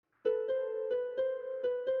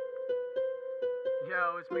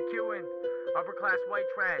Yo, it's McEwen, upper class white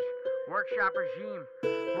trash, workshop regime,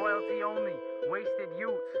 royalty only, wasted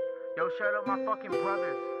youths. Yo, shut up my fucking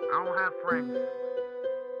brothers, I don't have friends.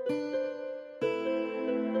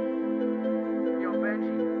 Yo,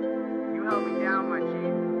 Benji, you held me down, my G.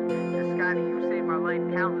 And Scotty, you saved my life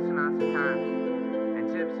countless amounts of times. And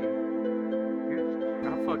Gypsy, I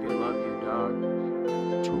fucking love you, dog.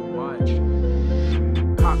 Too much.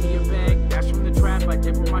 Caught me a bag, that's from the trap. I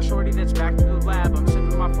dip with my shorty, that's back to the lab. I'm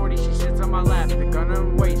sipping my 40, she sits on my lap. The gun in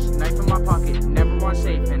her waist, knife in my pocket. Never want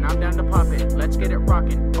safe, and I'm down to pop it. Let's get it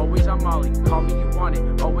rockin', always on Molly. Call me, you want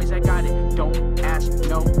it, always I got it. Don't ask,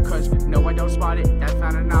 no, cause no, I don't spot it. That's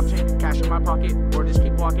not an option, cash in my pocket, or just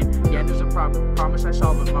keep walking. Yeah, there's a problem, promise I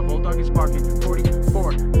solve it. My bulldog is barking.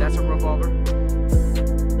 44, that's a revolver.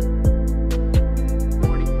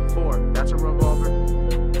 44, that's a revolver.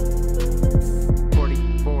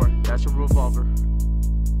 44, that's a revolver.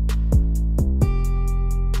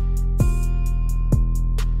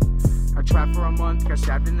 I trapped for a month, got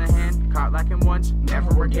stabbed in the hand, caught lacking once,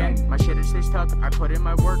 never again. My shit stays tucked, I put in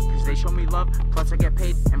my work, cause they show me love, plus I get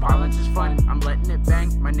paid, and violence is fun. I'm letting it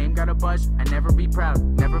bang, my name got a buzz, I never be proud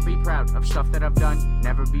of stuff that I've done,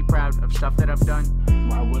 never be proud of stuff that I've done.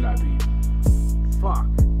 Why would I be? Fuck.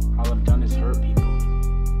 All I've done is hurt people.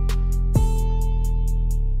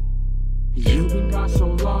 You've been gone so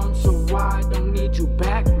long, so I don't need you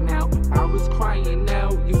back now. I was crying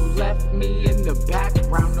out, you left me in the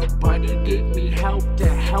background. Nobody gave me help to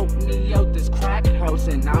help me out this crack house,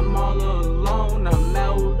 and I'm all alone, I'm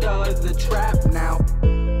out of the trap now.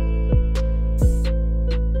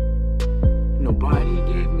 Nobody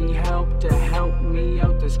gave me help to help me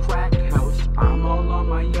out this crack house. I'm all on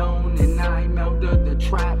my own and I'm out of the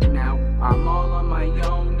trap now. I'm all on my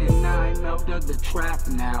own and I'm out of the trap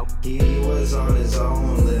now. He was on his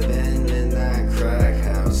own, living in that crack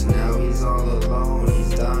house. Now he's all alone,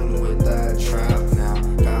 he's done with that trap now.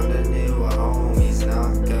 Found a new home, he's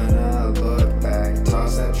not gonna look back.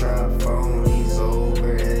 Toss that trap phone, he's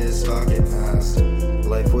over his fucking past.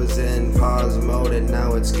 Life was in pause mode and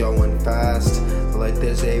now it's going fast. Like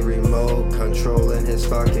there's a remote controlling his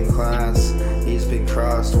fucking class. He's been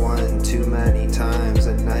crossed one too many times.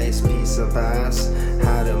 A nice piece of ass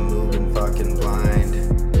had him moving fucking blind.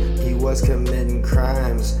 He was committing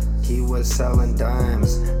crimes, he was selling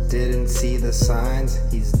dimes. Didn't see the signs,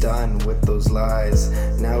 he's done with those lies.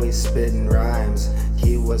 Now he's spitting rhymes,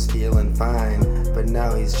 he was feeling fine, but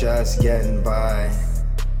now he's just getting by.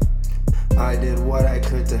 I did what I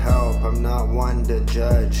could to help, I'm not one to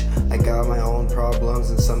judge. I got my own problems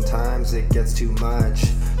and sometimes it gets too much.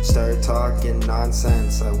 Start talking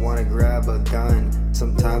nonsense, I wanna grab a gun.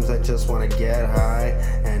 Sometimes I just wanna get high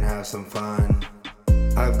and have some fun.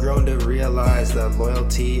 I've grown to realize that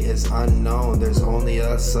loyalty is unknown. There's only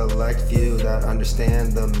a select few that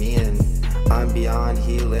understand the meaning. I'm beyond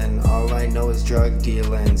healing, all I know is drug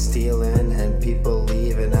dealing, stealing, and people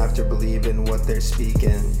leaving after believing what they're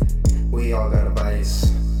speaking. We all got a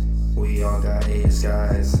vice, we all got ace,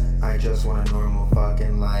 guys. I just want a normal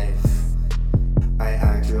fucking life. I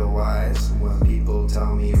act real wise when people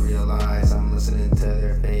tell me realize I'm listening to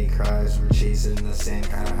their fake cries. We're chasing the same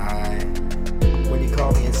kind of high. When you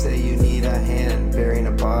call me and say you need a hand burying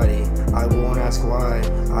a body, I won't ask why.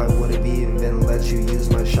 I wouldn't even let you use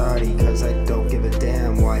my shoddy, cause I don't give a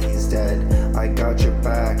damn why he's dead. I got your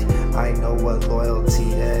back, I know what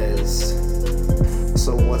loyalty is.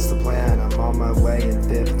 So what's the plan? I'm on my way in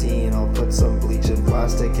 15. I'll put some bleach and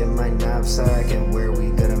plastic in my knapsack. And where we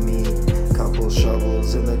gonna meet? Couple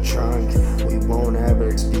shovels in the trunk. We won't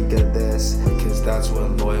ever speak of this, cause that's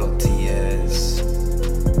what loyalty is.